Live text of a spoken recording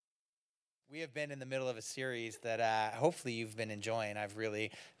We have been in the middle of a series that hopefully you've been enjoying. I've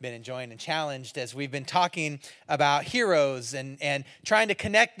really been enjoying and challenged as we've been talking about heroes and trying to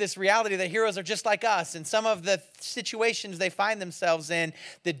connect this reality that heroes are just like us. And some of the situations they find themselves in,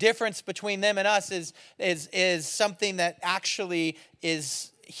 the difference between them and us is something that actually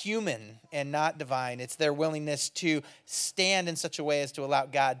is human and not divine. It's their willingness to stand in such a way as to allow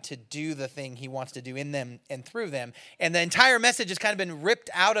God to do the thing he wants to do in them and through them. And the entire message has kind of been ripped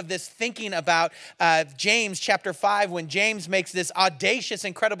out of this thinking about James chapter 5, when James makes this audacious,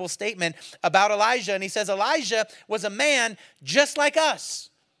 incredible statement about Elijah. And he says, Elijah was a man just like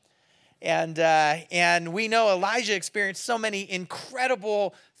us. And we know Elijah experienced so many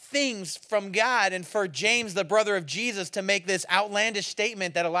incredible things from God, and for James, the brother of Jesus, to make this outlandish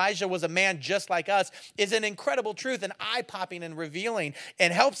statement that Elijah was a man just like us is an incredible truth and eye-popping and revealing,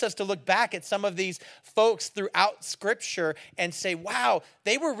 and helps us to look back at some of these folks throughout Scripture and say, wow,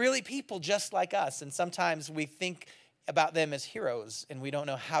 they were really people just like us. And sometimes we think about them as heroes, and we don't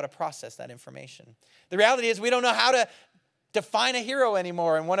know how to process that information. The reality is we don't know how to define a hero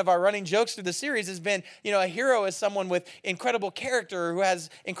anymore. And one of our running jokes through the series has been, a hero is someone with incredible character who has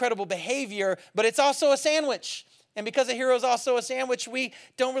incredible behavior, but it's also a sandwich. And because a hero is also a sandwich, we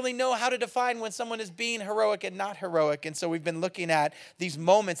don't really know how to define when someone is being heroic and not heroic. And so we've been looking at these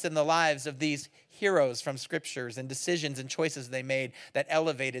moments in the lives of these heroes from scriptures and decisions and choices they made that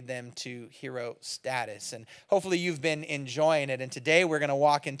elevated them to hero status. And hopefully you've been enjoying it. And today we're going to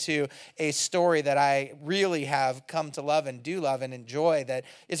walk into a story that I really have come to love and do love and enjoy, that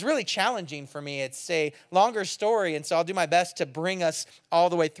is really challenging for me. It's a longer story, and so I'll do my best to bring us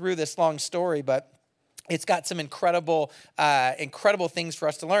all the way through this long story, but it's got some incredible things for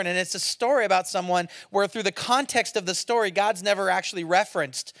us to learn. And it's a story about someone where through the context of the story, God's never actually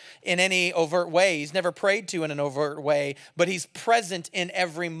referenced in any overt way. He's never prayed to in an overt way, but he's present in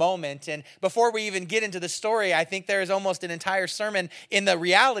every moment. And before we even get into the story, I think there is almost an entire sermon in the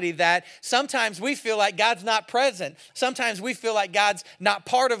reality that sometimes we feel like God's not present. Sometimes we feel like God's not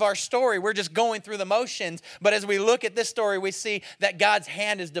part of our story. We're just going through the motions. But as we look at this story, we see that God's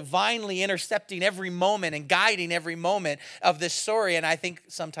hand is divinely intercepting every moment and guiding every moment of this story. And I think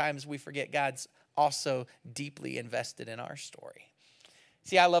sometimes we forget God's also deeply invested in our story.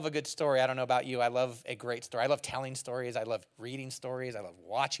 See, I love a good story. I don't know about you. I love a great story. I love telling stories. I love reading stories. I love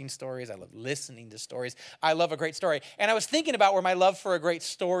watching stories. I love listening to stories. I love a great story. And I was thinking about where my love for a great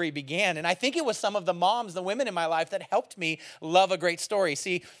story began. And I think it was some of the moms, the women in my life that helped me love a great story.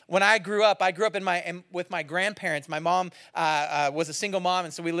 See, when I grew up with my grandparents. My mom was a single mom,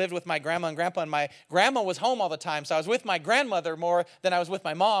 and so we lived with my grandma and grandpa. And my grandma was home all the time, so I was with my grandmother more than I was with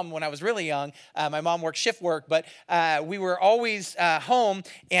my mom when I was really young. My mom worked shift work, but we were always home.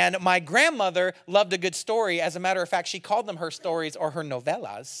 And my grandmother loved a good story. As a matter of fact, she called them her stories or her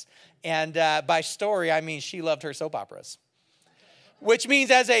novellas. And by story, I mean she loved her soap operas. Which means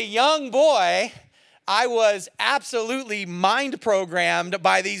as a young boy, I was absolutely mind programmed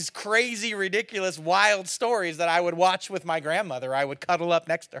by these crazy, ridiculous, wild stories that I would watch with my grandmother. I would cuddle up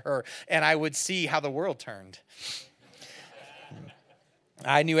next to her and I would see how the world turned.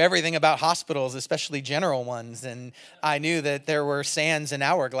 I knew everything about hospitals, especially general ones, and I knew that there were sands and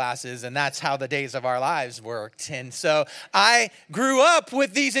hourglasses, and that's how the days of our lives worked. And so I grew up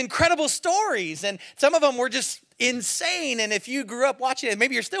with these incredible stories, and some of them were just insane. And if you grew up watching it,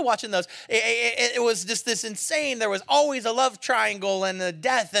 maybe you're still watching those, it was just this insane. There was always a love triangle and a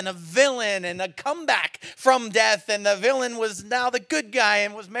death and a villain and a comeback from death. And the villain was now the good guy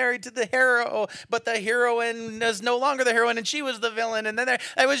and was married to the hero, but the heroine is no longer the heroine and she was the villain. And then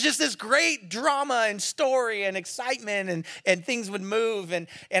it was just this great drama and story and excitement, and things would move. And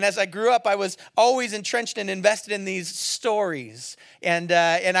as I grew up, I was always entrenched and invested in these stories. And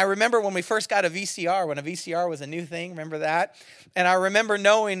I remember when we first got a VCR, when a VCR was a new thing, remember that? And I remember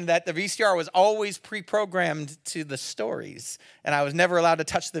knowing that the VCR was always pre-programmed to the stories. And I was never allowed to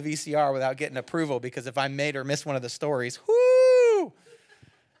touch the VCR without getting approval, because if I made or missed one of the stories, whoo!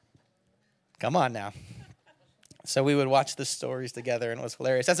 Come on now. So we would watch the stories together, and it was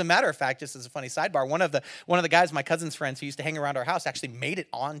hilarious. As a matter of fact, just as a funny sidebar, one of the guys, my cousin's friends who used to hang around our house, actually made it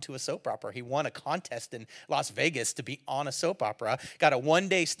onto a soap opera. He won a contest in Las Vegas to be on a soap opera, got a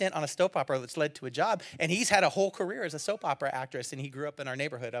one-day stint on a soap opera that's led to a job, and he's had a whole career as a soap opera actress, and he grew up in our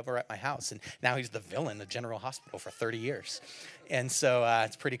neighborhood over at my house, and now he's the villain of General Hospital for 30 years. And so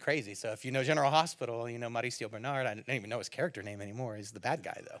it's pretty crazy. So if you know General Hospital, you know Mauricio Bernard. I don't even know his character name anymore. He's the bad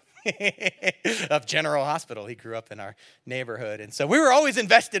guy, though, of General Hospital. He grew grew up in our neighborhood. And so we were always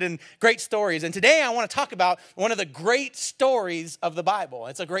invested in great stories. And today I want to talk about one of the great stories of the Bible.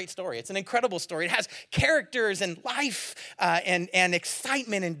 It's a great story. It's an incredible story. It has characters and life and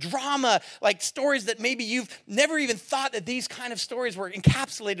excitement and drama, like stories that maybe you've never even thought that these kind of stories were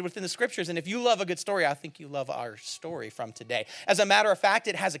encapsulated within the scriptures. And if you love a good story, I think you love our story from today. As a matter of fact,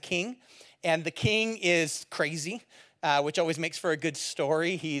 it has a king, and the king is crazy. Which always makes for a good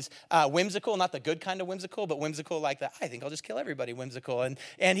story. He's whimsical, not the good kind of whimsical, but whimsical like the, I think I'll just kill everybody whimsical.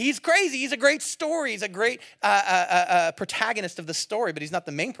 And he's crazy. He's a great story. He's a great protagonist of the story, but he's not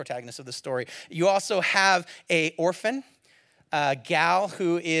the main protagonist of the story. You also have an orphan, a gal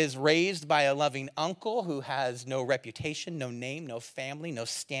who is raised by a loving uncle who has no reputation, no name, no family, no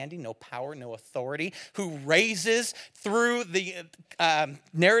standing, no power, no authority, who raises through the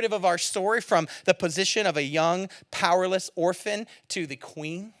narrative of our story from the position of a young, powerless orphan to the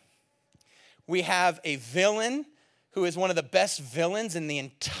queen. We have a villain who is one of the best villains in the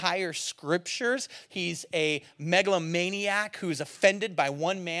entire scriptures. He's a megalomaniac who's offended by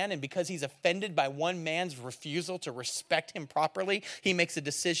one man, and because he's offended by one man's refusal to respect him properly, he makes a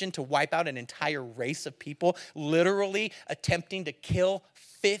decision to wipe out an entire race of people, literally attempting to kill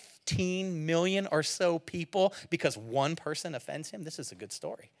 15 million or so people because one person offends him. This is a good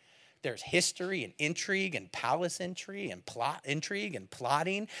story. There's history and intrigue and palace intrigue and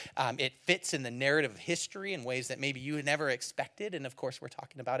plotting. It fits in the narrative of history in ways that maybe you had never expected. And of course, we're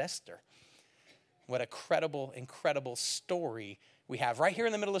talking about Esther. What a incredible story we have right here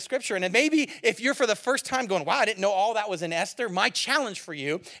in the middle of Scripture. And maybe if you're for the first time going, wow, I didn't know all that was in Esther, my challenge for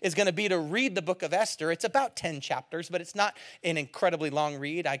you is going to be to read the book of Esther. It's about 10 chapters, but it's not an incredibly long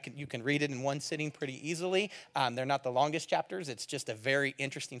read. You can read it in one sitting pretty easily. They're not the longest chapters. It's just a very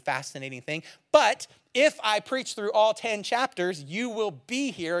interesting, fascinating thing. But if I preach through all 10 chapters, you will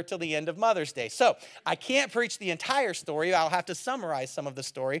be here till the end of Mother's Day. So I can't preach the entire story. I'll have to summarize some of the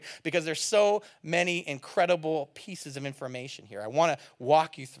story because there's so many incredible pieces of information here. I want to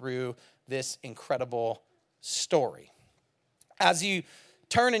walk you through this incredible story. As you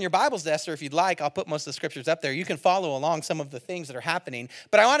turn in your Bibles to Esther, if you'd like, I'll put most of the scriptures up there. You can follow along some of the things that are happening.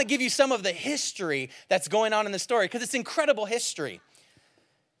 But I want to give you some of the history that's going on in the story because it's incredible history.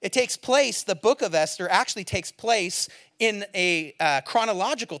 It takes place, the book of Esther actually takes place in a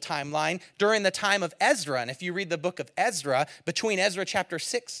chronological timeline during the time of Ezra. And if you read the book of Ezra, between Ezra chapter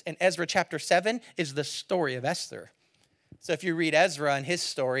 6 and Ezra chapter 7 is the story of Esther. So if you read Ezra and his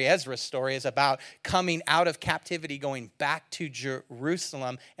story, Ezra's story is about coming out of captivity, going back to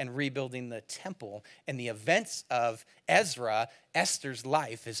Jerusalem and rebuilding the temple. And the events of Ezra, Esther's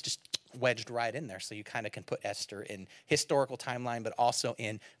life is just wedged right in there. So you kind of can put Esther in historical timeline, but also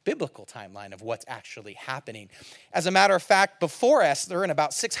in biblical timeline of what's actually happening. As a matter of fact, before Esther, in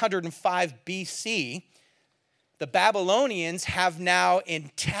about 605 BC, the Babylonians have now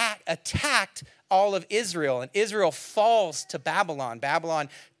attacked all of Israel, and Israel falls to Babylon. Babylon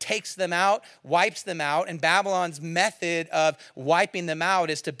takes them out, wipes them out, and Babylon's method of wiping them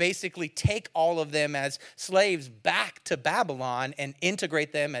out is to basically take all of them as slaves back to Babylon and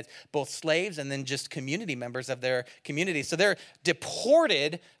integrate them as both slaves and then just community members of their community. So they're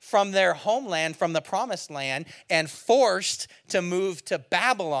deported from their homeland, from the promised land, and forced to move to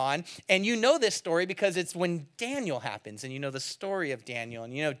Babylon. And you know this story because it's when Daniel happens, and you know the story of Daniel,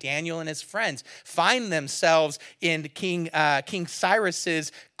 and you know Daniel and his friends find themselves in King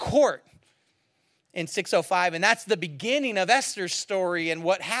Cyrus's court in 605, and that's the beginning of Esther's story and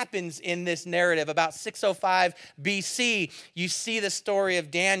what happens in this narrative. About 605 BC, you see the story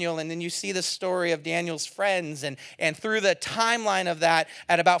of Daniel, and then you see the story of Daniel's friends, and through the timeline of that,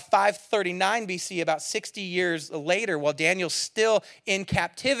 at about 539 BC, about 60 years later, while Daniel's still in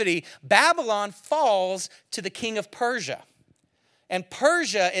captivity, Babylon falls to the king of Persia. And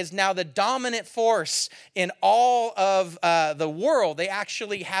Persia is now the dominant force in all of the world. They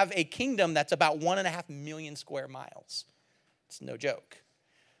actually have a kingdom that's about 1.5 million square miles. It's no joke.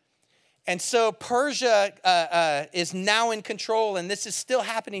 And so Persia is now in control, and this is still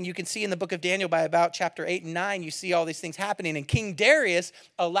happening. You can see in the book of Daniel by about chapter 8 and 9, you see all these things happening. And King Darius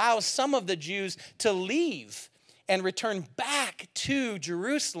allows some of the Jews to leave and return back to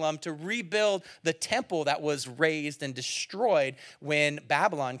Jerusalem to rebuild the temple that was razed and destroyed when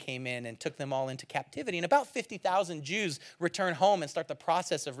Babylon came in and took them all into captivity. And about 50,000 Jews return home and start the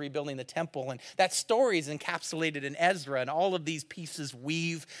process of rebuilding the temple. And that story is encapsulated in Ezra, and all of these pieces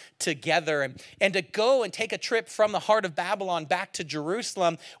weave together. And to go and take a trip from the heart of Babylon back to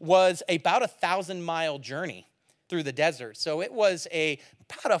Jerusalem was about a 1,000-mile journey through the desert. So it was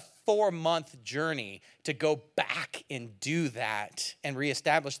about a 4-month journey to go back and do that and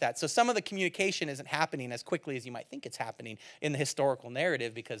reestablish that. So some of the communication isn't happening as quickly as you might think it's happening in the historical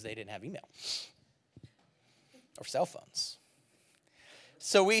narrative because they didn't have email or cell phones.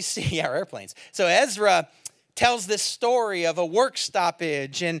 So we see our airplanes. So Ezra tells this story of a work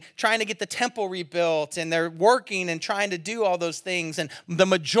stoppage and trying to get the temple rebuilt, and they're working and trying to do all those things. And the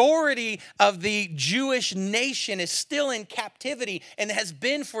majority of the Jewish nation is still in captivity and has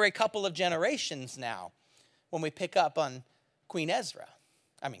been for a couple of generations now when we pick up on Queen Esther.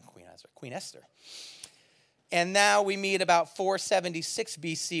 And now we meet about 476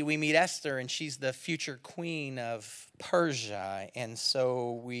 BC, we meet Esther, and she's the future queen of Persia. And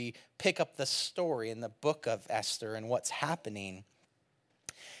so we pick up the story in the book of Esther and what's happening.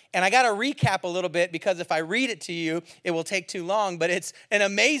 And I got to recap a little bit because if I read it to you, it will take too long. But it's an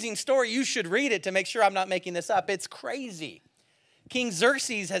amazing story. You should read it to make sure I'm not making this up. It's crazy. King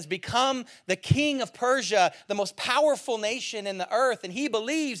Xerxes has become the king of Persia, the most powerful nation in the earth. And he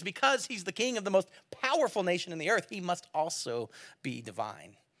believes because he's the king of the most powerful nation in the earth, he must also be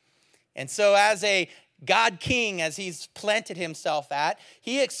divine. And so as a God king, as he's planted himself at,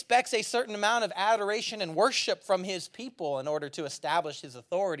 he expects a certain amount of adoration and worship from his people in order to establish his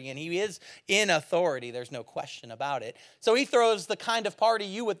authority. And he is in authority. There's no question about it. So he throws the kind of party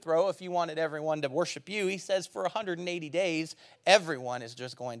you would throw if you wanted everyone to worship you. He says for 180 days, everyone is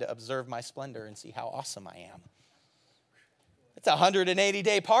just going to observe my splendor and see how awesome I am. It's a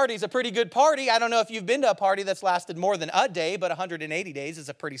 180-day party. It's a pretty good party. I don't know if you've been to a party that's lasted more than a day, but 180 days is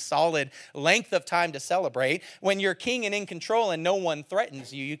a pretty solid length of time to celebrate. When you're king and in control and no one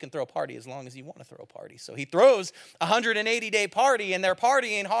threatens you, you can throw a party as long as you want to throw a party. So he throws a 180-day party, and they're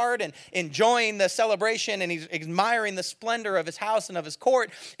partying hard and enjoying the celebration, and he's admiring the splendor of his house and of his court.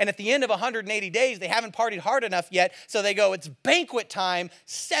 And at the end of 180 days, they haven't partied hard enough yet, so they go, it's banquet time,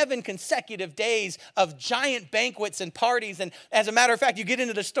 7 consecutive days of giant banquets and parties. And as a matter of fact, you get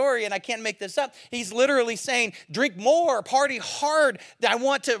into the story, and I can't make this up. He's literally saying, drink more, party hard. I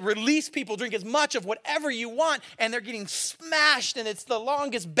want to release people, drink as much of whatever you want. And they're getting smashed, and it's the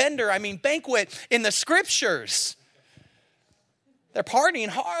longest banquet in the scriptures. They're partying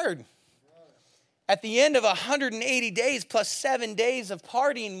hard. At the end of 180 days plus 7 days of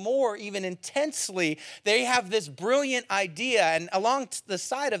partying more, even intensely, they have this brilliant idea. And along the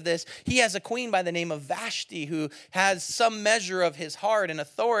side of this, he has a queen by the name of Vashti who has some measure of his heart and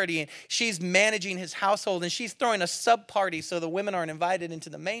authority. And she's managing his household, and she's throwing a sub-party. So the women aren't invited into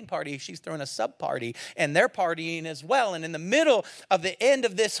the main party. She's throwing a sub-party, and they're partying as well. And in the middle of the end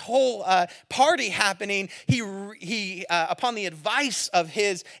of this whole party happening, he upon the advice of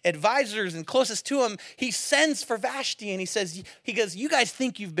his advisors and closest to him, he sends for Vashti, and he goes, you guys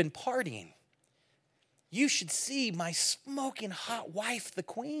think you've been partying. You should see my smoking hot wife, the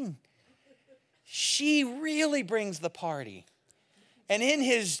queen. She really brings the party. And in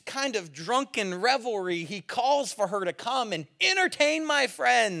his kind of drunken revelry, he calls for her to come and entertain my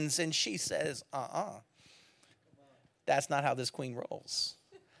friends. And she says, that's not how this queen rolls.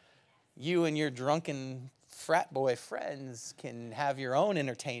 You and your drunken frat boy friends can have your own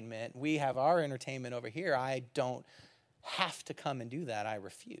entertainment. We have our entertainment over here. I don't have to come and do that. I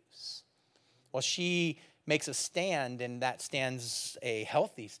refuse. Well, she makes a stand, and that stand's a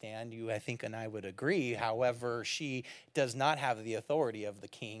healthy stand. You, I think, and I would agree. However, she does not have the authority of the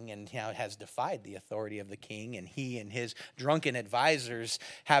king, and now has defied the authority of the king, and he and his drunken advisors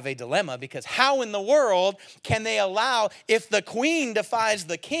have a dilemma, because how in the world can they allow, if the queen defies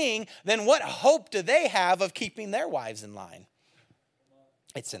the king, then what hope do they have of keeping their wives in line?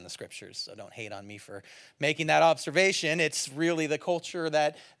 It's in the scriptures, so don't hate on me for making that observation. It's really the culture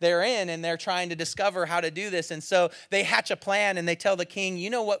that they're in, and they're trying to discover how to do this. And so they hatch a plan, and they tell the king, you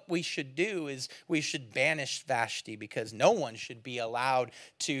know what we should do is we should banish Vashti, because no one should be allowed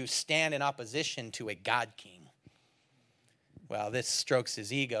to stand in opposition to a God king. Well, this strokes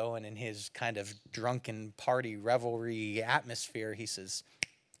his ego, and in his kind of drunken party revelry atmosphere, he says,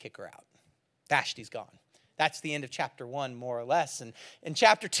 kick her out. Vashti's gone. That's the end of chapter 1, more or less. And in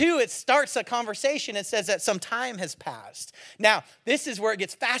chapter 2, it starts a conversation. It says that some time has passed. Now, this is where it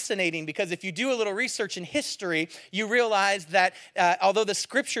gets fascinating, because if you do a little research in history, you realize that although the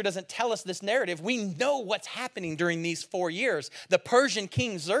scripture doesn't tell us this narrative, we know what's happening during these 4 years. The Persian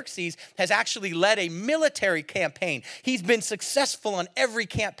king Xerxes has actually led a military campaign. He's been successful on every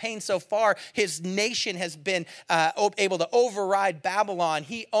campaign so far. His nation has been able to override Babylon.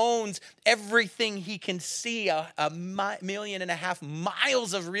 He owns everything he can see, 1.5 million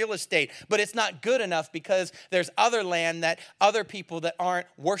miles of real estate, but it's not good enough, because there's other land that other people that aren't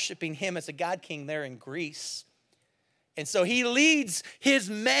worshiping him as a God king there in Greece. And so he leads his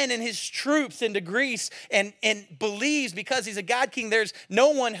men and his troops into Greece and believes because he's a God king, there's no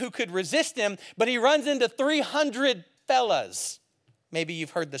one who could resist him, but he runs into 300 fellas. Maybe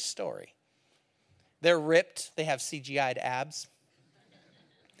you've heard the story. They're ripped. They have CGI'd abs.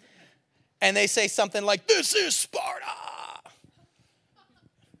 And they say something like, "This is Sparta."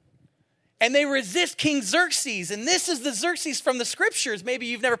 And they resist King Xerxes. And this is the Xerxes from the scriptures. Maybe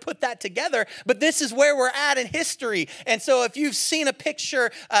you've never put that together, but this is where we're at in history. And so if you've seen a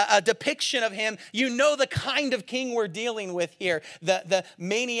picture, a depiction of him, you know the kind of king we're dealing with here. The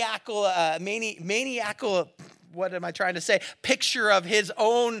maniacal, what am I trying to say? Picture of his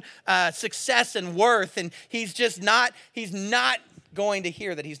own success and worth. And he's not going to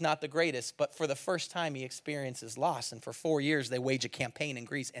hear that he's not the greatest. But for the first time, he experiences loss. And for 4 years, they wage a campaign in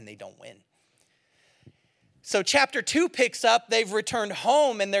Greece and they don't win. So chapter 2 picks up, they've returned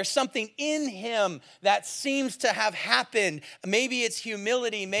home, and there's something in him that seems to have happened. Maybe it's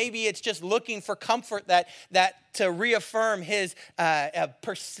humility, maybe it's just looking for comfort that to reaffirm his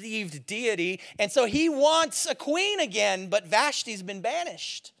perceived deity. And so he wants a queen again, but Vashti's been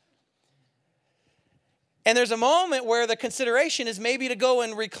banished. And there's a moment where the consideration is maybe to go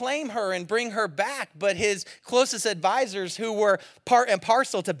and reclaim her and bring her back. But his closest advisors who were part and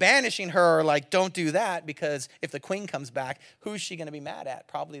parcel to banishing her are like, don't do that, because if the queen comes back, who's she going to be mad at?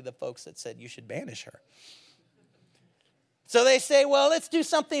 Probably the folks that said you should banish her. So they say, well, let's do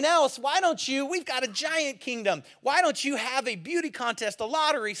something else. Why don't you, we've got a giant kingdom. Why don't you have a beauty contest, a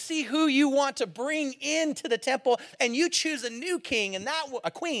lottery, see who you want to bring into the temple, and you choose a new king and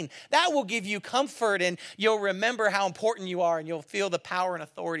a queen. That will give you comfort, and you'll remember how important you are, and you'll feel the power and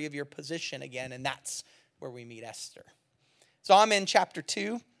authority of your position again. And that's where we meet Esther. So I'm in chapter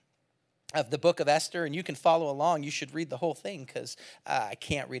 2 of the book of Esther, and you can follow along. You should read the whole thing because I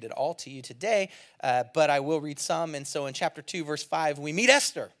can't read it all to you today, but I will read some. And so in chapter 2, verse 5, we meet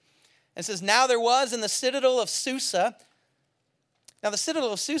Esther. And it says, now there was in the citadel of Susa. Now the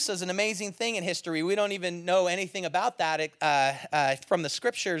citadel of Susa is an amazing thing in history. We don't even know anything about that from the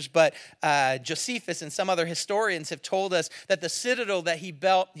scriptures, but Josephus and some other historians have told us that the citadel that he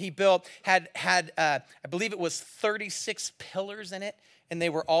built had I believe it was 36 pillars in it, and they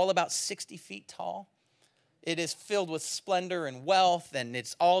were all about 60 feet tall. It is filled with splendor and wealth, and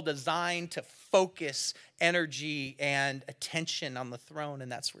it's all designed to focus energy and attention on the throne, and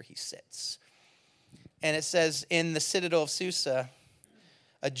that's where he sits. And it says, in the citadel of Susa,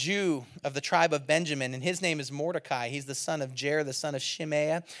 a Jew of the tribe of Benjamin, and his name is Mordecai. He's the son of Jair, the son of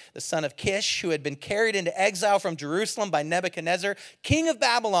Shimei, the son of Kish, who had been carried into exile from Jerusalem by Nebuchadnezzar, king of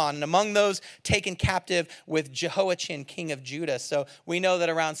Babylon, and among those taken captive with Jehoiachin, king of Judah. So we know that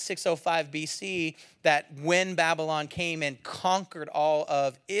around 605 BC, that when Babylon came and conquered all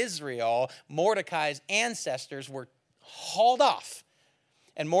of Israel, Mordecai's ancestors were hauled off.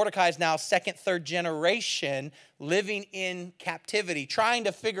 And Mordecai is now second, third generation living in captivity, trying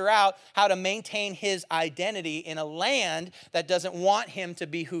to figure out how to maintain his identity in a land that doesn't want him to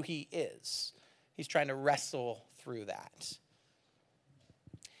be who he is. He's trying to wrestle through that.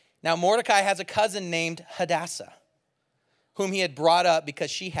 Now, Mordecai has a cousin named Hadassah, whom he had brought up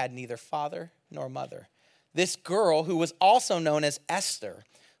because she had neither father nor mother. This girl, who was also known as Esther,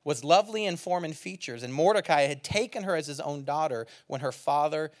 was lovely in form and features, and Mordecai had taken her as his own daughter when her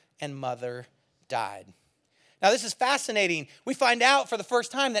father and mother died. Now, this is fascinating. We find out for the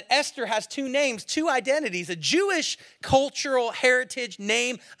first time that Esther has two names, two identities, a Jewish cultural heritage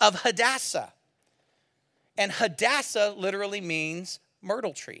name of Hadassah. And Hadassah literally means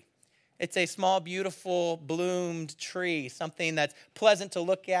myrtle tree. It's a small, beautiful, bloomed tree, something that's pleasant to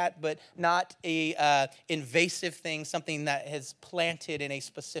look at, but not a invasive thing, something that is planted in a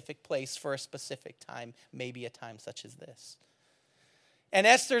specific place for a specific time, maybe a time such as this. And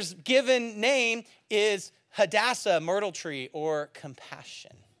Esther's given name is Hadassah, myrtle tree, or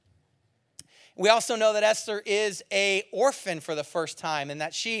compassion. We also know that Esther is an orphan for the first time, and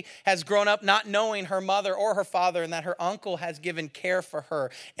that she has grown up not knowing her mother or her father, and that her uncle has given care for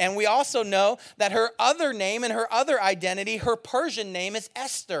her. And we also know that her other name and her other identity, her Persian name, is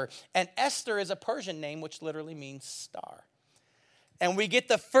Esther. And Esther is a Persian name which literally means star. And we get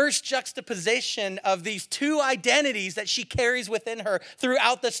the first juxtaposition of these two identities that she carries within her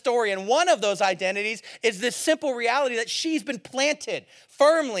throughout the story. And one of those identities is this simple reality that she's been planted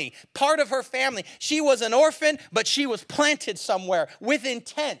firmly, part of her family. She was an orphan, but she was planted somewhere with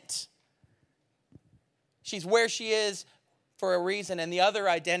intent. She's where she is for a reason. And the other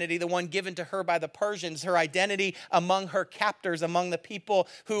identity, the one given to her by the Persians, her identity among her captors, among the people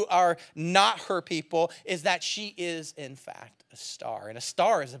who are not her people, is that she is, in fact, a star. And a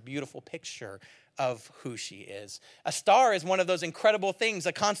star is a beautiful picture of who she is. A star is one of those incredible things,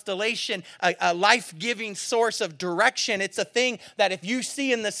 a constellation, a life-giving source of direction. It's a thing that if you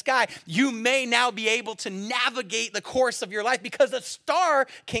see in the sky, you may now be able to navigate the course of your life because a star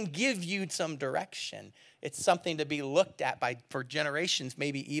can give you some direction. It's something to be looked at for generations,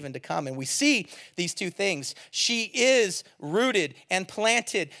 maybe even to come. And we see these two things. She is rooted and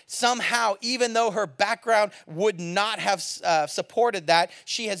planted somehow, even though her background would not have supported that.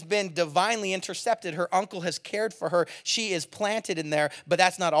 She has been divinely intercepted. Her uncle has cared for her. She is planted in there, but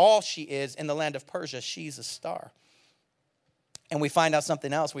that's not all she is in the land of Persia. She's a star. And we find out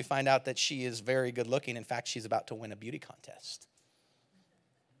something else. We find out that she is very good looking. In fact, she's about to win a beauty contest.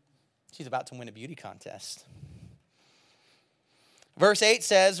 She's about to win a beauty contest. Verse 8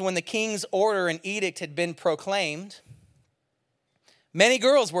 says, when the king's order and edict had been proclaimed, many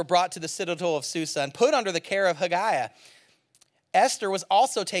girls were brought to the citadel of Susa and put under the care of Haggai. Esther was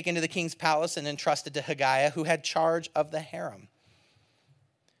also taken to the king's palace and entrusted to Haggai, who had charge of the harem.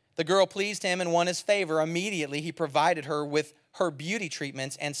 The girl pleased him and won his favor. Immediately, he provided her with her beauty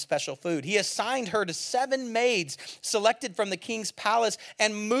treatments and special food. He assigned her to 7 maids selected from the king's palace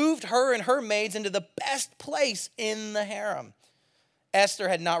and moved her and her maids into the best place in the harem. Esther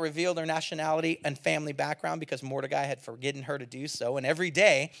had not revealed her nationality and family background because Mordecai had forbidden her to do so. And every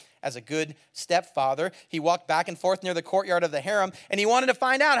day, as a good stepfather, he walked back and forth near the courtyard of the harem, and he wanted to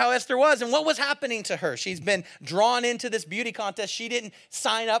find out how Esther was and what was happening to her. She's been drawn into this beauty contest. She didn't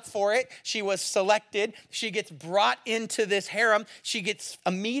sign up for it. She was selected. She gets brought into this harem. She gets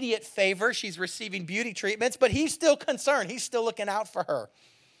immediate favor. She's receiving beauty treatments, but he's still concerned. He's still looking out for her.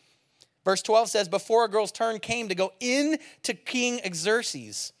 Verse 12 says, before a girl's turn came to go in to King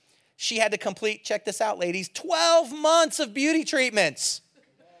Xerxes, she had to complete, check this out, ladies, 12 months of beauty treatments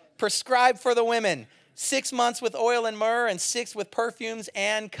prescribed for the women. 6 months with oil and myrrh and 6 with perfumes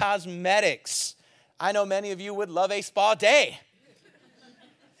and cosmetics. I know many of you would love a spa day.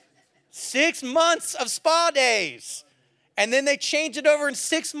 6 months of spa days. And then they change it over in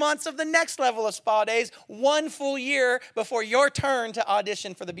 6 months of the next level of spa days, 1 full year before your turn to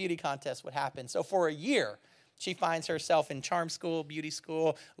audition for the beauty contest would happen. So for a year, she finds herself in charm school, beauty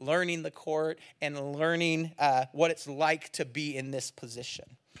school, learning the court, and learning what it's like to be in this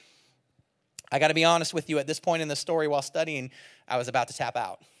position. I got to be honest with you, at this point in the story while studying, I was about to tap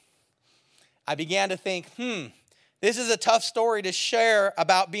out. I began to think, this is a tough story to share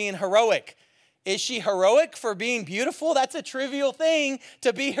about being heroic. Is she heroic for being beautiful? That's a trivial thing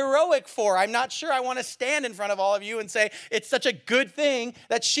to be heroic for. I'm not sure I want to stand in front of all of you and say it's such a good thing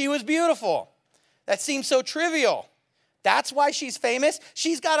that she was beautiful. That seems so trivial. That's why she's famous.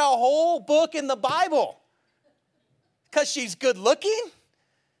 She's got a whole book in the Bible because she's good looking.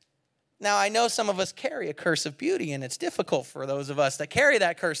 Now, I know some of us carry a curse of beauty, and it's difficult for those of us that carry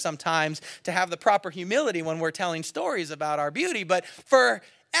that curse sometimes to have the proper humility when we're telling stories about our beauty. But for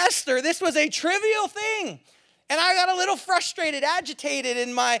Esther, this was a trivial thing. And I got a little frustrated, agitated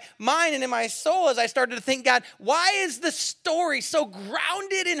in my mind and in my soul as I started to think, God, why is this story so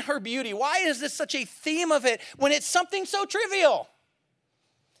grounded in her beauty? Why is this such a theme of it when it's something so trivial?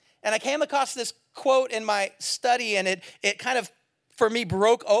 And I came across this quote in my study, and it kind of, for me,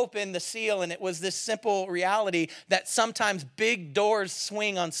 broke open the seal, and it was this simple reality that sometimes big doors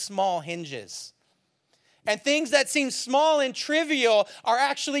swing on small hinges. And things that seem small and trivial are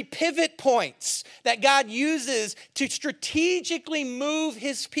actually pivot points that God uses to strategically move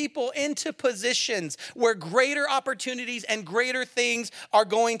his people into positions where greater opportunities and greater things are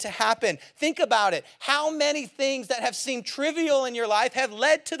going to happen. Think about it. How many things that have seemed trivial in your life have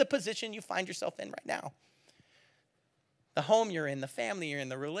led to the position you find yourself in right now? The home you're in, the family you're in,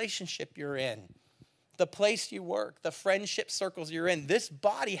 the relationship you're in, the place you work, the friendship circles you're in, this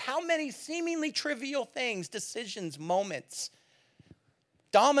body, how many seemingly trivial things, decisions, moments,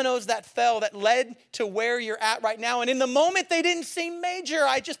 dominoes that fell that led to where you're at right now. And in the moment, they didn't seem major.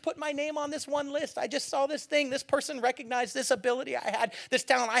 I just put my name on this one list. I just saw this thing. This person recognized this ability I had, this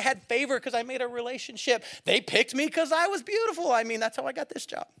talent. I had favor because I made a relationship. They picked me because I was beautiful. I mean, that's how I got this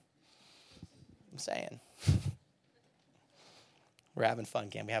job. I'm saying. We're having fun.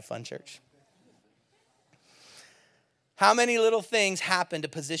 Can't we have fun, church? How many little things happen to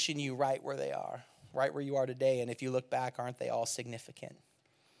position you right where they are, right where you are today? And if you look back, aren't they all significant?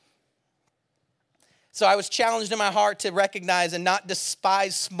 So I was challenged in my heart to recognize and not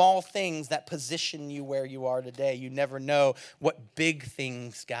despise small things that position you where you are today. You never know what big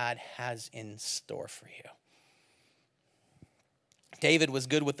things God has in store for you. David was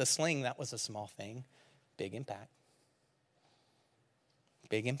good with the sling. That was a small thing. Big impact.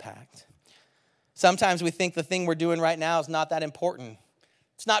 Big impact. Sometimes we think the thing we're doing right now is not that important.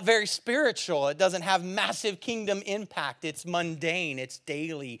 It's not very spiritual. It doesn't have massive kingdom impact. It's mundane. It's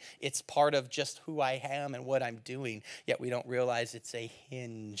daily. It's part of just who I am and what I'm doing. Yet we don't realize it's a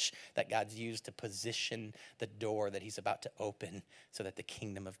hinge that God's used to position the door that he's about to open so that the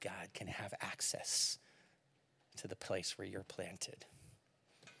kingdom of God can have access to the place where you're planted.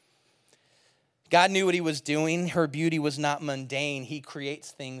 God knew what he was doing. Her beauty was not mundane. He creates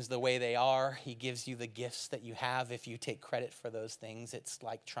things the way they are. He gives you the gifts that you have. If you take credit for those things, it's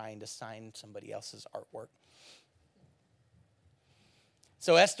like trying to sign somebody else's artwork.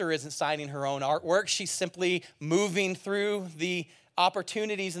 So Esther isn't signing her own artwork. She's simply moving through the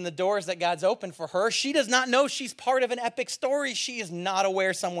opportunities and the doors that God's opened for her. She does not know she's part of an epic story. She is not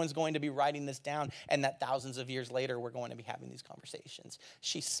aware someone's going to be writing this down and that thousands of years later we're going to be having these conversations.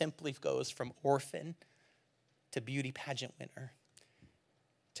 She simply goes from orphan to beauty pageant winner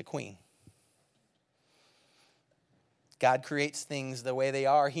to queen. God creates things the way they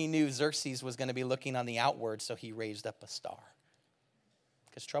are. He knew Xerxes was going to be looking on the outward, so he raised up a star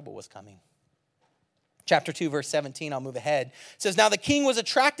because trouble was coming. Chapter 2, verse 17, I'll move ahead. It says, now the king was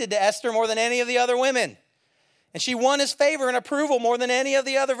attracted to Esther more than any of the other women. And she won his favor and approval more than any of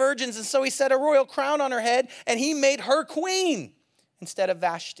the other virgins. And so he set a royal crown on her head, and he made her queen instead of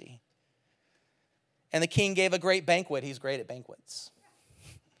Vashti. And the king gave a great banquet. He's great at banquets.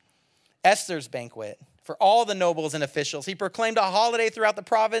 Esther's banquet for all the nobles and officials. He proclaimed a holiday throughout the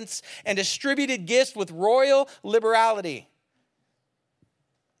province and distributed gifts with royal liberality.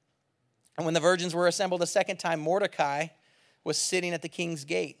 And when the virgins were assembled a second time, Mordecai was sitting at the king's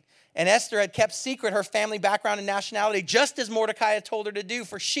gate. And Esther had kept secret her family background and nationality, just as Mordecai had told her to do.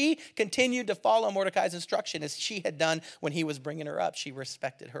 For she continued to follow Mordecai's instruction as she had done when he was bringing her up. She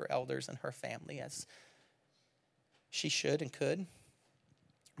respected her elders and her family as she should and could.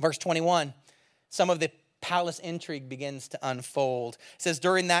 Verse 21, some of the palace intrigue begins to unfold. It says,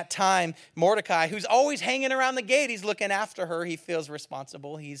 during that time, Mordecai, who's always hanging around the gate, he's looking after her. He feels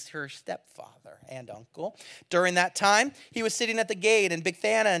responsible. He's her stepfather and uncle. During that time, he was sitting at the gate, and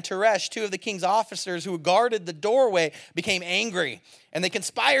Bigthana and Teresh, two of the king's officers who guarded the doorway, became angry, and they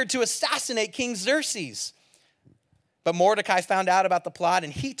conspired to assassinate King Xerxes. But Mordecai found out about the plot,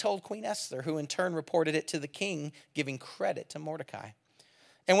 and he told Queen Esther, who in turn reported it to the king, giving credit to Mordecai.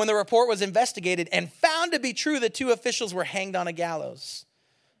 And when the report was investigated and found to be true, the two officials were hanged on a gallows.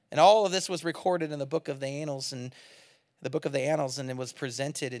 And all of this was recorded in the book of the annals, and it was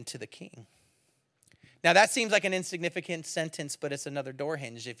presented into the king. Now that seems like an insignificant sentence, but it's another door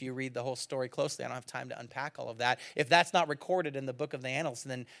hinge. If you read the whole story closely, I don't have time to unpack all of that. If that's not recorded in the book of the annals,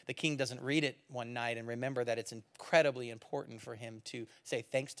 then the king doesn't read it one night and remember that it's incredibly important for him to say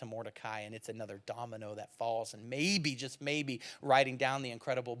thanks to Mordecai, and it's another domino that falls. And maybe, just maybe, writing down the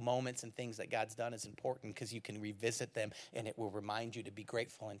incredible moments and things that God's done is important because you can revisit them and it will remind you to be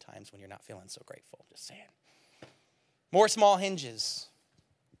grateful in times when you're not feeling so grateful. Just saying. More small hinges.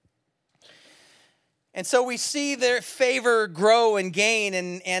 And so we see their favor grow and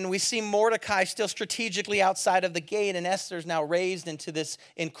gain, and we see Mordecai still strategically outside of the gate, and Esther's now raised into this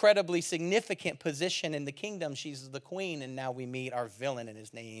incredibly significant position in the kingdom. She's the queen, and now we meet our villain, and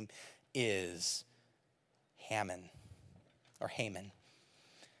his name is Haman.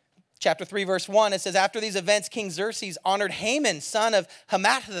 Chapter 3, verse 1, it says, after these events, King Xerxes honored Haman, son of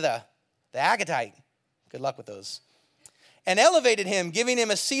Hammedatha, the Agagite. Good luck with those. And elevated him, giving him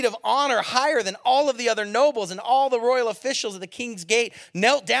a seat of honor higher than all of the other nobles, and all the royal officials at the king's gate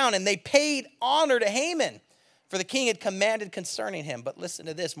knelt down, and they paid honor to Haman, for the king had commanded concerning him. But listen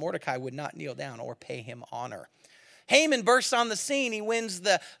to this, Mordecai would not kneel down or pay him honor. Haman bursts on the scene. He wins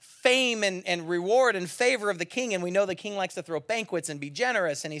the fame and reward and favor of the king. And we know the king likes to throw banquets and be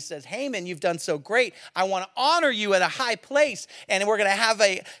generous. And he says, Haman, you've done so great. I want to honor you at a high place. And we're going to have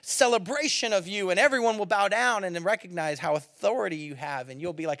a celebration of you. And everyone will bow down and recognize how authority you have. And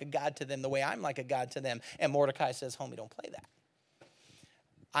you'll be like a god to them the way I'm like a god to them. And Mordecai says, homie, don't play that.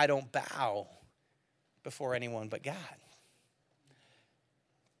 I don't bow before anyone but God.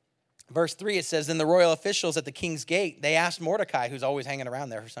 Verse 3, it says, then the royal officials at the king's gate, they asked Mordecai, who's always hanging around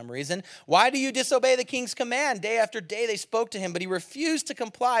there for some reason, why do you disobey the king's command? Day after day they spoke to him, but he refused to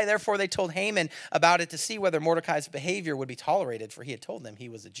comply. Therefore they told Haman about it to see whether Mordecai's behavior would be tolerated, for he had told them he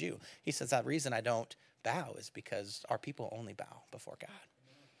was a Jew. He says, that reason I don't bow is because our people only bow before God.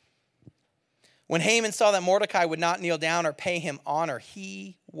 When Haman saw that Mordecai would not kneel down or pay him honor,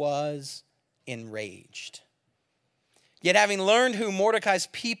 he was enraged. Yet having learned who Mordecai's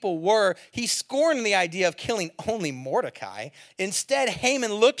people were, he scorned the idea of killing only Mordecai. Instead,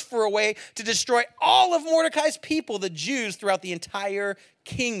 Haman looked for a way to destroy all of Mordecai's people, the Jews, throughout the entire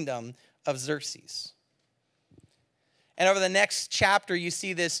kingdom of Xerxes. And over the next chapter, you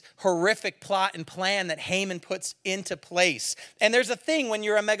see this horrific plot and plan that Haman puts into place. And there's a thing when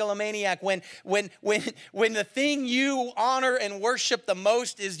you're a megalomaniac, when the thing you honor and worship the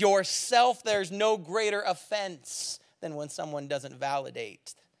most is yourself, there's no greater offense than when someone doesn't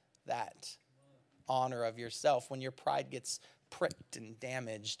validate that honor of yourself, when your pride gets pricked and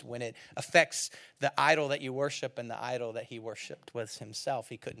damaged, when it affects the idol that you worship, and the idol that he worshiped was himself.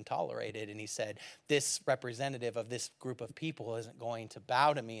 He couldn't tolerate it, and he said, this representative of this group of people isn't going to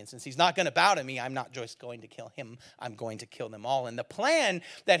bow to me, and since he's not going to bow to me, I'm not just going to kill him, I'm going to kill them all. And the plan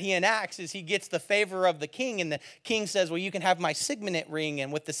that he enacts is he gets the favor of the king, and the king says, well, you can have my signet ring,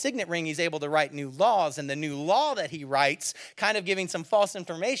 and with the signet ring, he's able to write new laws, and the new law that he writes, kind of giving some false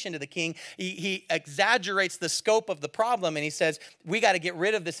information to the king, he exaggerates the scope of the problem, and he says, we got to get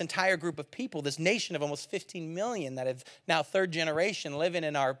rid of this entire group of people, this nation of almost 15 million that have now third generation living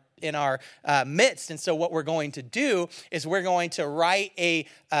in our midst. And so what we're going to do is we're going to write a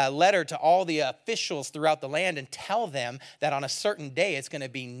letter to all the officials throughout the land and tell them that on a certain day it's going to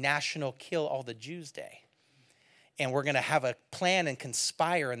be National Kill All the Jews Day. And we're going to have a plan and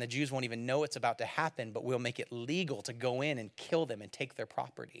conspire, and the Jews won't even know it's about to happen, but we'll make it legal to go in and kill them and take their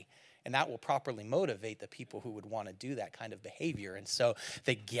property. And that will properly motivate the people who would want to do that kind of behavior. And so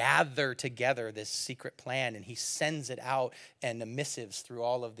they gather together this secret plan, and he sends it out and the missives through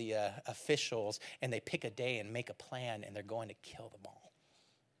all of the officials, and they pick a day and make a plan, and they're going to kill them all.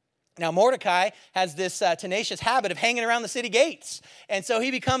 Now, Mordecai has this tenacious habit of hanging around the city gates. And so he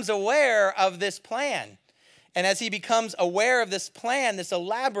becomes aware of this plan. And as he becomes aware of this plan, this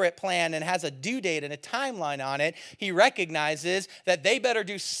elaborate plan, and has a due date and a timeline on it, he recognizes that they better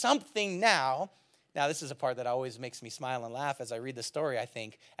do something now. Now, this is a part that always makes me smile and laugh as I read the story. I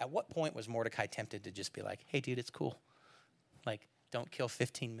think, at what point was Mordecai tempted to just be like, hey, dude, it's cool. Like, don't kill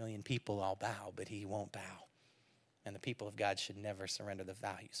 15 million people, I'll bow, but he won't bow. And the people of God should never surrender the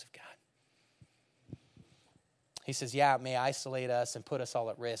values of God. He says, yeah, it may isolate us and put us all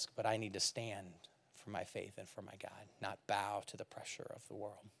at risk, but I need to stand for my faith and for my God, not bow to the pressure of the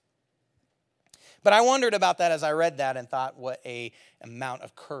world. But I wondered about that as I read that and thought what a amount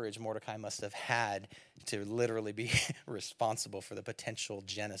of courage Mordecai must have had to literally be responsible for the potential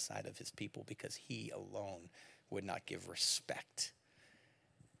genocide of his people, because he alone would not give respect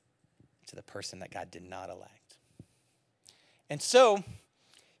to the person that God did not elect. And so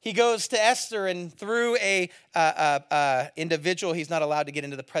he goes to Esther, and through a individual, he's not allowed to get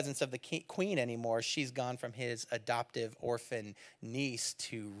into the presence of the queen anymore. She's gone from his adoptive orphan niece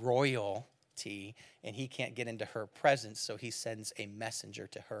to royalty, and he can't get into her presence, so he sends a messenger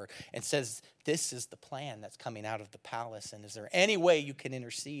to her and says, this is the plan that's coming out of the palace, and is there any way you can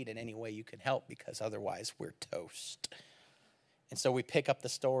intercede and any way you can help, because otherwise we're toast. And so we pick up the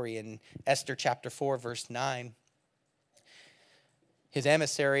story in Esther chapter 4, verse 9. His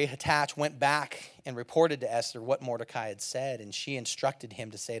emissary, Hattach, went back and reported to Esther what Mordecai had said, and she instructed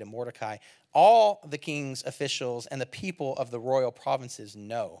him to say to Mordecai, all the king's officials and the people of the royal provinces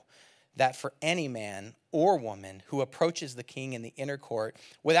know that for any man or woman who approaches the king in the inner court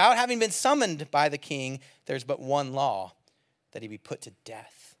without having been summoned by the king, there's but one law, that he be put to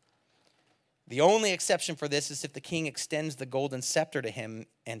death. The only exception for this is if the king extends the golden scepter to him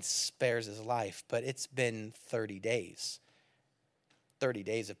and spares his life. But it's been 30 days. 30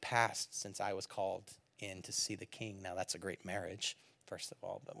 days have passed since I was called in to see the king. Now, that's a great marriage, first of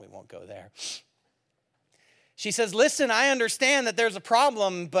all, but we won't go there. She says, listen, I understand that there's a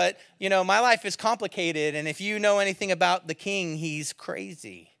problem, but, my life is complicated, and if you know anything about the king, he's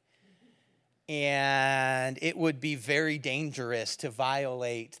crazy. And it would be very dangerous to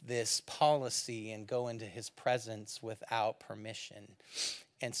violate this policy and go into his presence without permission.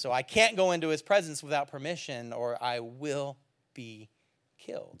 And so I can't go into his presence without permission, or I will be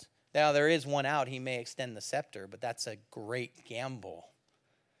killed. Now, there is one out. He may extend the scepter, but that's a great gamble,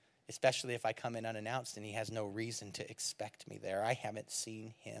 especially if I come in unannounced and he has no reason to expect me there. I haven't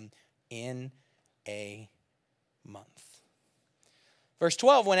seen him in a month. Verse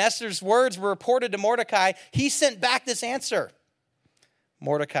 12, when Esther's words were reported to Mordecai, he sent back this answer.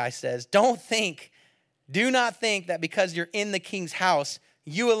 Mordecai says, do not think that because you're in the king's house,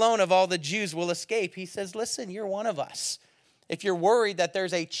 you alone of all the Jews will escape. He says, listen, you're one of us. If you're worried that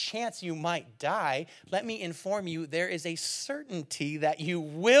there's a chance you might die, let me inform you, there is a certainty that you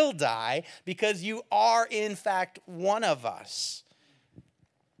will die because you are, in fact, one of us.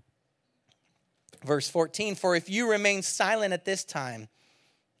 Verse 14, for if you remain silent at this time,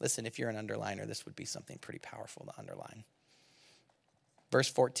 listen, if you're an underliner, this would be something pretty powerful to underline. Verse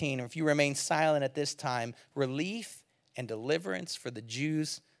 14, if you remain silent at this time, relief and deliverance for the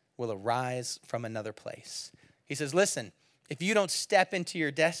Jews will arise from another place. He says, listen, if you don't step into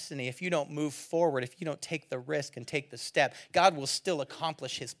your destiny, if you don't move forward, if you don't take the risk and take the step, God will still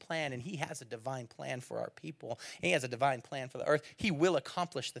accomplish his plan. And he has a divine plan for our people. He has a divine plan for the earth. He will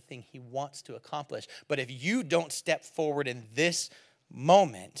accomplish the thing he wants to accomplish. But if you don't step forward in this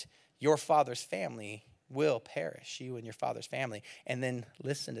moment, your father's family will perish, you and your father's family. And then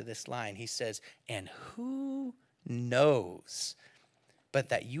listen to this line. He says, and who knows but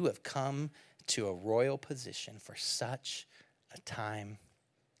that you have come to a royal position for such a time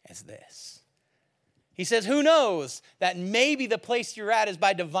as this. He says, who knows that maybe the place you're at is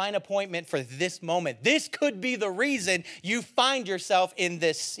by divine appointment for this moment. This could be the reason you find yourself in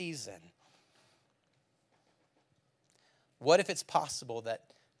this season. What if it's possible that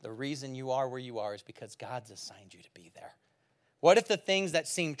the reason you are where you are is because God's assigned you to be there? What if the things that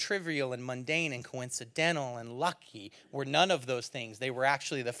seem trivial and mundane and coincidental and lucky were none of those things? They were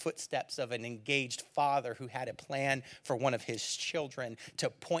actually the footsteps of an engaged father who had a plan for one of his children to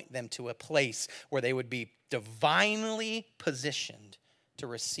point them to a place where they would be divinely positioned to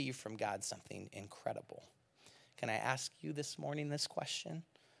receive from God something incredible. Can I ask you this morning this question?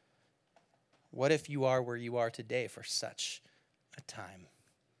 What if you are where you are today for such a time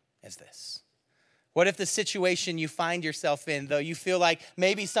as this? What if the situation you find yourself in, though you feel like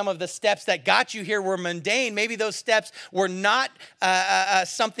maybe some of the steps that got you here were mundane, maybe those steps were not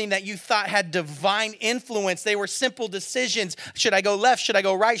something that you thought had divine influence. They were simple decisions. Should I go left? Should I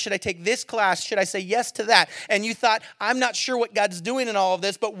go right? Should I take this class? Should I say yes to that? And you thought, I'm not sure what God's doing in all of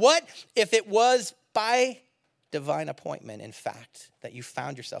this, but what if it was by divine appointment, in fact, that you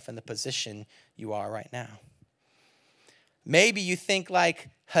found yourself in the position you are right now? Maybe you think like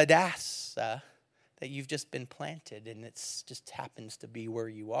Hadassah, that you've just been planted and it just happens to be where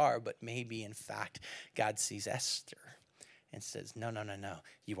you are, but maybe, in fact, God sees Esther and says, no,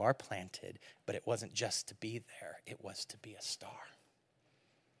 you are planted, but it wasn't just to be there, it was to be a star.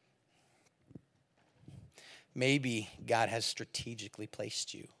 Maybe God has strategically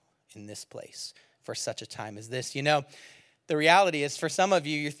placed you in this place for such a time as this. You know, the reality is for some of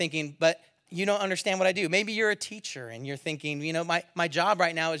you, you're thinking, but you don't understand what I do. Maybe you're a teacher and you're thinking, you know, my job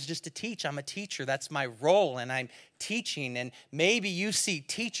right now is just to teach. I'm a teacher. That's my role, and I'm teaching. And maybe you see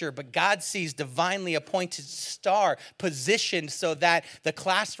teacher, but God sees divinely appointed star positioned so that the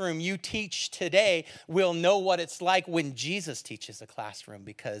classroom you teach today will know what it's like when Jesus teaches a classroom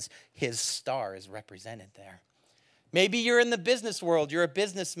because his star is represented there. Maybe you're in the business world, you're a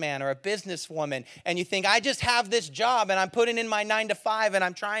businessman or a businesswoman, and you think, I just have this job and I'm putting in my 9 to 5 and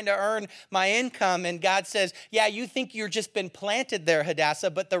I'm trying to earn my income. And God says, yeah, you think you've just been planted there,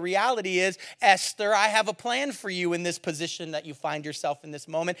 Hadassah, but the reality is, Esther, I have a plan for you in this position that you find yourself in this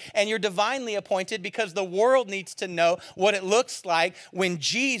moment. And you're divinely appointed because the world needs to know what it looks like when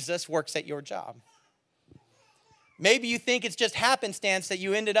Jesus works at your job. Maybe you think it's just happenstance that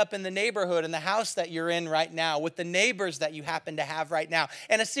you ended up in the neighborhood and the house that you're in right now with the neighbors that you happen to have right now.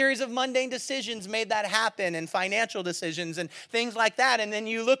 And a series of mundane decisions made that happen, and financial decisions and things like that. And then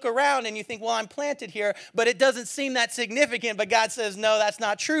you look around and you think, well, I'm planted here, but it doesn't seem that significant. But God says, no, that's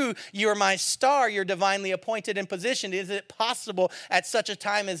not true. You're my star. You're divinely appointed and positioned. Is it possible at such a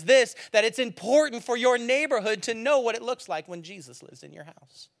time as this that it's important for your neighborhood to know what it looks like when Jesus lives in your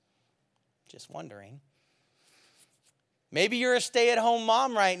house? Just wondering. Maybe you're a stay-at-home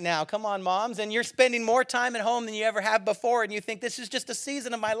mom right now. Come on, moms. And you're spending more time at home than you ever have before. And you think, this is just a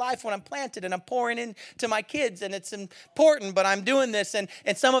season of my life when I'm planted and I'm pouring into my kids. And it's important, but I'm doing this. And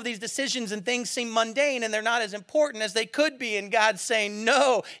some of these decisions and things seem mundane and they're not as important as they could be. And God's saying,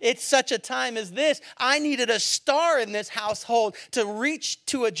 no, it's such a time as this. I needed a star in this household to reach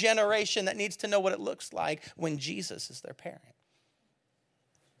to a generation that needs to know what it looks like when Jesus is their parent.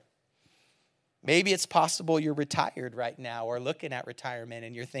 Maybe it's possible you're retired right now or looking at retirement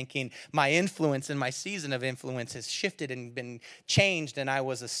and you're thinking, my influence and my season of influence has shifted and been changed, and I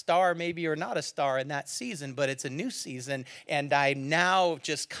was a star maybe or not a star in that season, but it's a new season and I'm now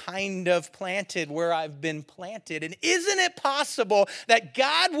just kind of planted where I've been planted. And isn't it possible that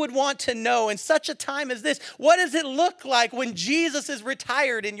God would want to know in such a time as this, what does it look like when Jesus is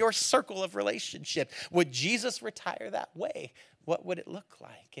retired in your circle of relationship? Would Jesus retire that way? What would it look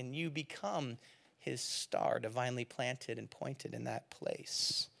like? And you become his star, divinely planted and pointed in that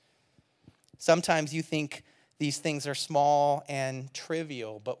place. Sometimes you think these things are small and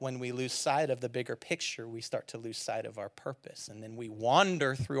trivial, but when we lose sight of the bigger picture, we start to lose sight of our purpose. And then we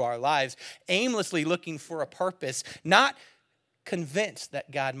wander through our lives aimlessly looking for a purpose, not convinced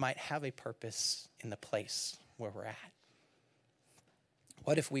that God might have a purpose in the place where we're at.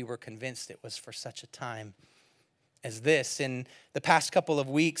 What if we were convinced it was for such a time as this. In the past couple of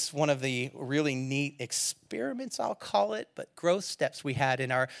weeks, one of the really neat experiments, I'll call it, but growth steps we had in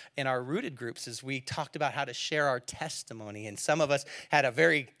our rooted groups is we talked about how to share our testimony. And some of us had a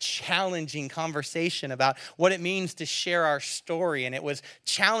very challenging conversation about what it means to share our story. And it was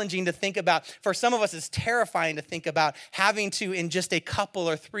challenging to think about. For some of us, it's terrifying to think about having to, in just a couple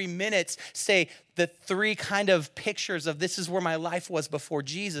or 3 minutes, say the 3 kind of pictures of this is where my life was before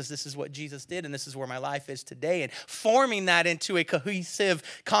Jesus, this is what Jesus did, and this is where my life is today. And forming that into a cohesive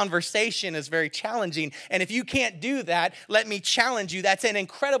conversation is very challenging. And if you can't do that, let me challenge you. That's an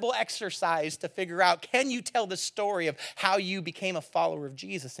incredible exercise to figure out, can you tell the story of how you became a follower of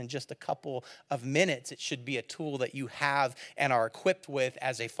Jesus in just a couple of minutes? It should be a tool that you have and are equipped with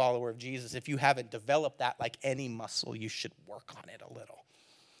as a follower of Jesus. If you haven't developed that like any muscle, you should work on it a little.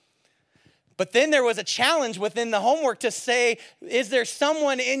 But then there was a challenge within the homework to say, is there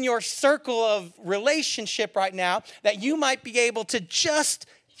someone in your circle of relationship right now that you might be able to just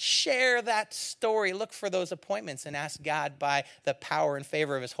share that story? Look for those appointments and ask God by the power and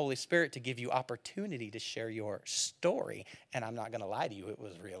favor of his Holy Spirit to give you opportunity to share your story. And I'm not going to lie to you, it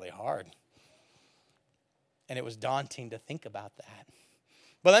was really hard. And it was daunting to think about that.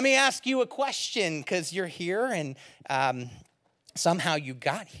 But let me ask you a question, because you're here and somehow you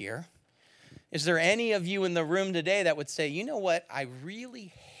got here. Is there any of you in the room today that would say, you know what, I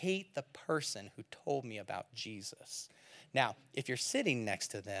really hate the person who told me about Jesus? Now, if you're sitting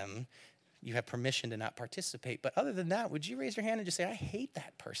next to them, you have permission to not participate. But other than that, would you raise your hand and just say, I hate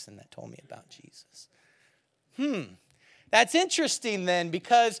that person that told me about Jesus? That's interesting then,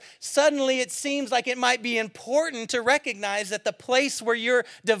 because suddenly it seems like it might be important to recognize that the place where you're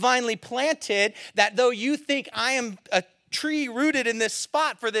divinely planted, that though you think I am a tree rooted in this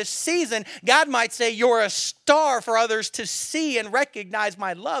spot for this season, God might say you're a star for others to see and recognize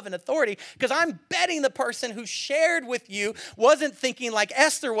my love and authority, because I'm betting the person who shared with you wasn't thinking like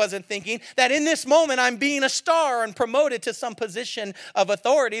Esther wasn't thinking, that in this moment I'm being a star and promoted to some position of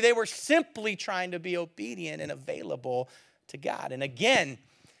authority. They were simply trying to be obedient and available to God. And again,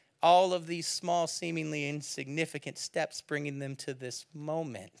 all of these small, seemingly insignificant steps bringing them to this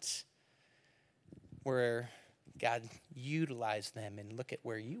moment where God utilized them, and look at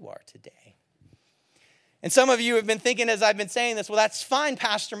where you are today. And some of you have been thinking as I've been saying this, well, that's fine,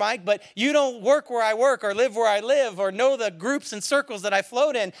 Pastor Mike, but you don't work where I work or live where I live or know the groups and circles that I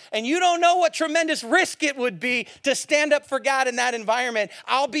float in, and you don't know what tremendous risk it would be to stand up for God in that environment.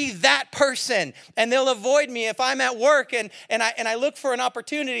 I'll be that person, and they'll avoid me if I'm at work and I look for an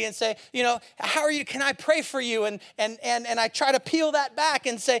opportunity and say, you know, how are you? Can I pray for you? And I try to peel that back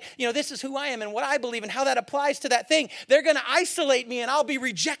and say, you know, this is who I am and what I believe and how that applies to that thing. They're going to isolate me, and I'll be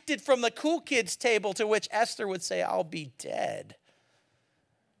rejected from the cool kids table, to which Esther would say, I'll be dead.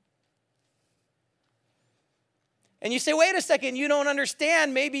 And you say, wait a second, you don't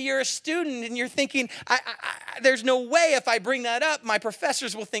understand. Maybe you're a student and you're thinking, there's no way if I bring that up, my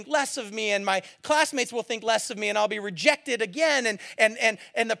professors will think less of me and my classmates will think less of me and I'll be rejected again.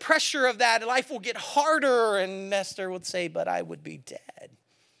 And the pressure of that, life will get harder. And Esther would say, but I would be dead.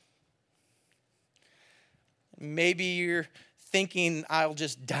 Maybe you're thinking I'll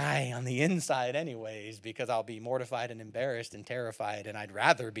just die on the inside anyways because I'll be mortified and embarrassed and terrified and I'd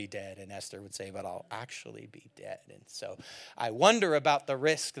rather be dead. And Esther would say, but I'll actually be dead. And so I wonder about the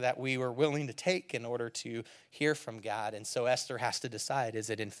risk that we were willing to take in order to hear from God. And so Esther has to decide, is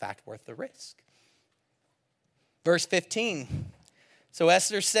it in fact worth the risk? Verse 15. So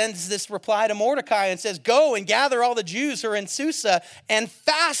Esther sends this reply to Mordecai and says, go and gather all the Jews who are in Susa and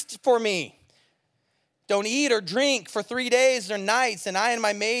fast for me. Don't eat or drink for 3 days or nights, and I and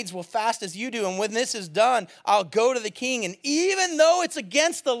my maids will fast as you do. And when this is done, I'll go to the king. And even though it's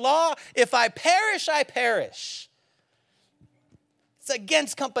against the law, if I perish, I perish. It's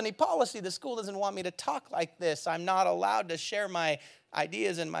against company policy. The school doesn't want me to talk like this. I'm not allowed to share my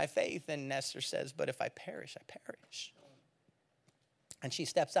ideas and my faith. And Esther says, but if I perish, I perish. And she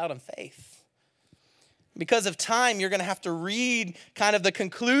steps out in faith. Because of time, you're going to have to read kind of the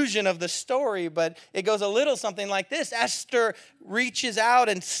conclusion of the story, but it goes a little something like this. Esther reaches out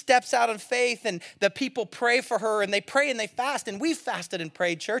and steps out in faith, and the people pray for her, and they pray and they fast, and we've fasted and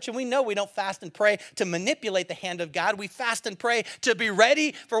prayed, church, and we know we don't fast and pray to manipulate the hand of God. We fast and pray to be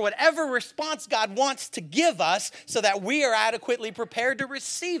ready for whatever response God wants to give us so that we are adequately prepared to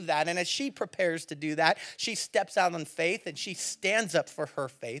receive that. And as she prepares to do that, she steps out in faith, and she stands up for her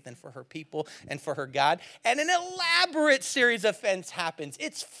faith and for her people and for her God. and an elaborate series of events happens.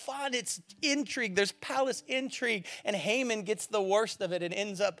 It's fun, it's intrigue, there's palace intrigue, and Haman gets the worst of it and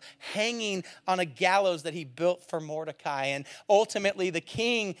ends up hanging on a gallows that he built for Mordecai. And ultimately, the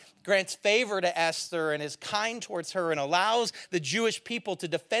king grants favor to Esther and is kind towards her and allows the Jewish people to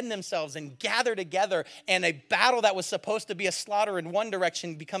defend themselves and gather together. And a battle that was supposed to be a slaughter in one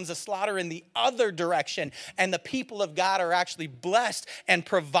direction becomes a slaughter in the other direction. And the people of God are actually blessed and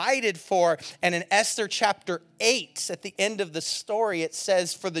provided for. And in Esther chapter 8, at the end of the story, it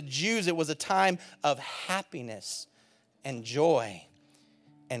says, for the Jews, it was a time of happiness and joy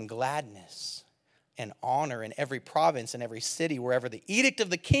and gladness and honor in every province and every city. Wherever the edict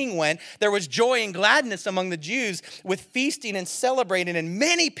of the king went, there was joy and gladness among the Jews, with feasting and celebrating. And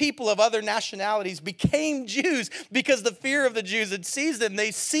many people of other nationalities became Jews because the fear of the Jews had seized them.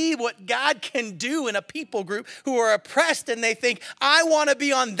 They see what God can do in a people group who are oppressed, and they think, I want to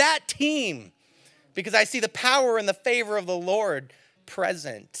be on that team because I see the power and the favor of the Lord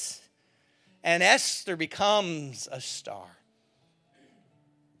present. And Esther becomes a star,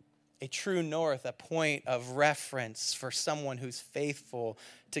 a true north, a point of reference for someone who's faithful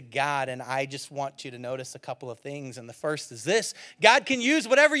to God. And I just want you to notice a couple of things. And the first is this: God can use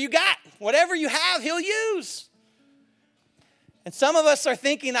whatever you got. Whatever you have, he'll use. And some of us are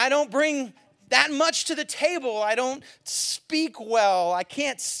thinking, I don't bring that much to the table. I don't speak well. I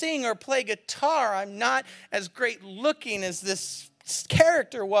can't sing or play guitar. I'm not as great looking as this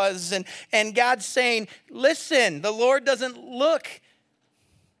character was. And God's saying, listen, the Lord doesn't look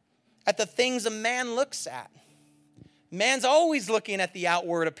at the things a man looks at. Man's always looking at the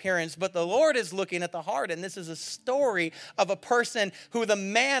outward appearance, but the Lord is looking at the heart. And this is a story of a person who the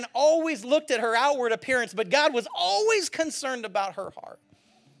man always looked at her outward appearance, but God was always concerned about her heart.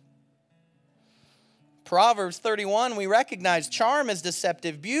 Proverbs 31, we recognize charm is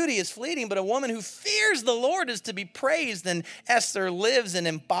deceptive, beauty is fleeting, but a woman who fears the Lord is to be praised. And Esther lives and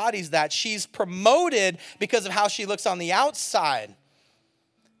embodies that. She's promoted because of how she looks on the outside.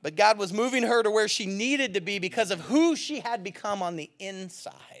 But God was moving her to where she needed to be because of who she had become on the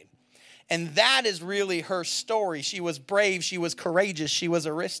inside. And that is really her story. She was brave. She was courageous. She was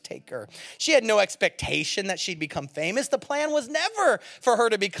a risk taker. She had no expectation that she'd become famous. The plan was never for her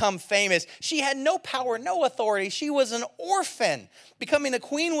to become famous. She had no power, no authority. She was an orphan. Becoming a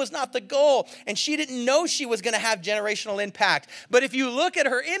queen was not the goal. And she didn't know she was going to have generational impact. But if you look at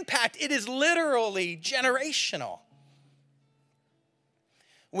her impact, it is literally generational.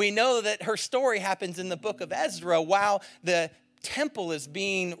 We know that her story happens in the book of Ezra while the temple is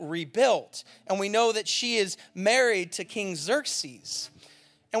being rebuilt. And we know that she is married to King Xerxes.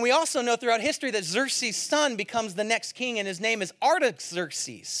 And we also know throughout history that Xerxes' son becomes the next king, and his name is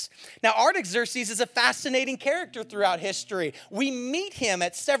Artaxerxes. Now, Artaxerxes is a fascinating character throughout history. We meet him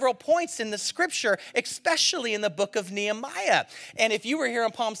at several points in the scripture, especially in the book of Nehemiah. And if you were here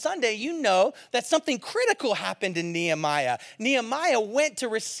on Palm Sunday, you know that something critical happened in Nehemiah. Nehemiah went to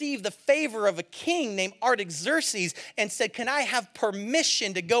receive the favor of a king named Artaxerxes and said, can I have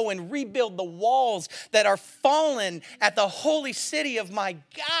permission to go and rebuild the walls that are fallen at the holy city of my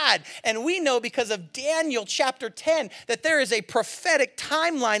God? And we know because of Daniel chapter 10 that there is a prophetic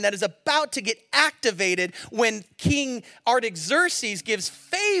timeline that is about to get activated when King Artaxerxes gives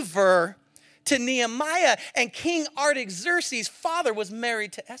favor to Nehemiah. And King Artaxerxes' father was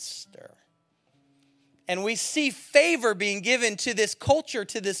married to Esther. And we see favor being given to this culture,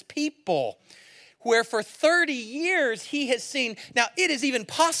 to this people, where for 30 years he has seen. Now, it is even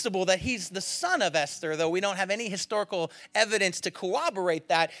possible that he's the son of Esther, though we don't have any historical evidence to corroborate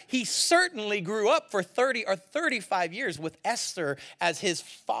that. He certainly grew up for 30 or 35 years with Esther as his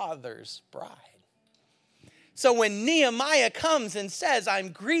father's bride. So when Nehemiah comes and says, I'm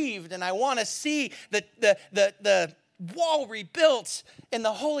grieved and I want to see the wall rebuilt in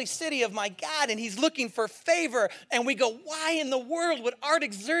the holy city of my God, and he's looking for favor, and we go, why in the world would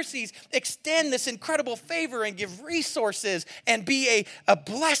Artaxerxes extend this incredible favor and give resources and be a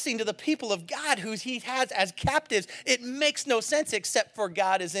blessing to the people of God who he has as captives? It makes no sense except for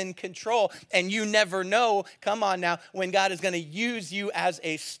God is in control, and you never know, come on now, when God is going to use you as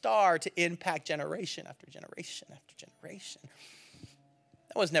a star to impact generation after generation after generation.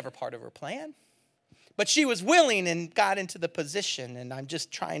 That was never part of her plan. But she was willing and got into the position. And I'm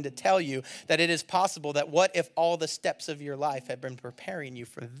just trying to tell you that it is possible that what if all the steps of your life had been preparing you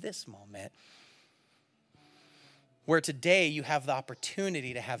for this moment, where today you have the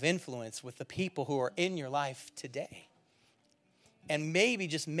opportunity to have influence with the people who are in your life today. And maybe,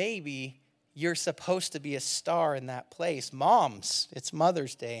 just maybe, you're supposed to be a star in that place. Moms, it's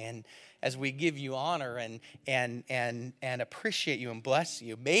Mother's Day, and as we give you honor and appreciate you and bless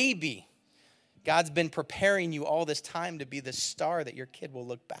you, maybe God's been preparing you all this time to be the star that your kid will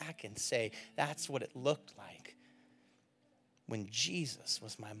look back and say, that's what it looked like when Jesus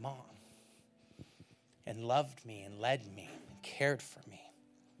was my mom and loved me and led me and cared for me.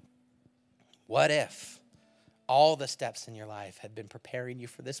 What if all the steps in your life had been preparing you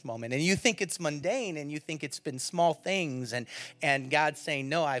for this moment, and you think it's mundane and you think it's been small things, and God's saying,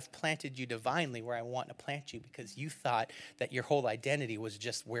 no, I've planted you divinely where I want to plant you, because you thought that your whole identity was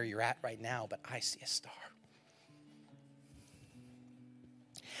just where you're at right now, but I see a star.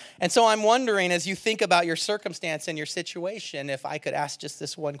 And so I'm wondering, as you think about your circumstance and your situation, if I could ask just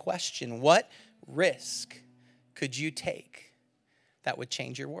this one question: what risk could you take that would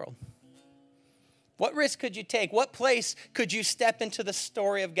change your world? What risk could you take? What place could you step into the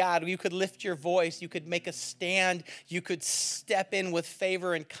story of God? You could lift your voice. You could make a stand. You could step in with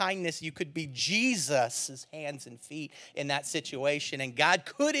favor and kindness. You could be Jesus' hands and feet in that situation. And God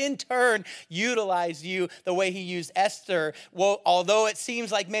could, in turn, utilize you the way he used Esther. Well, although it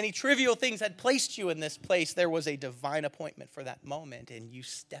seems like many trivial things had placed you in this place, there was a divine appointment for that moment. And you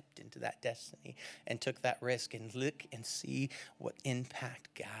stepped into that destiny and took that risk. And look and see what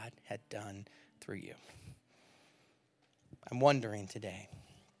impact God had done through you. I'm wondering today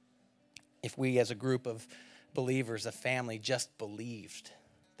if we as a group of believers, a family, just believed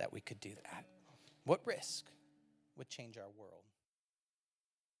that we could do that. What risk would change our world?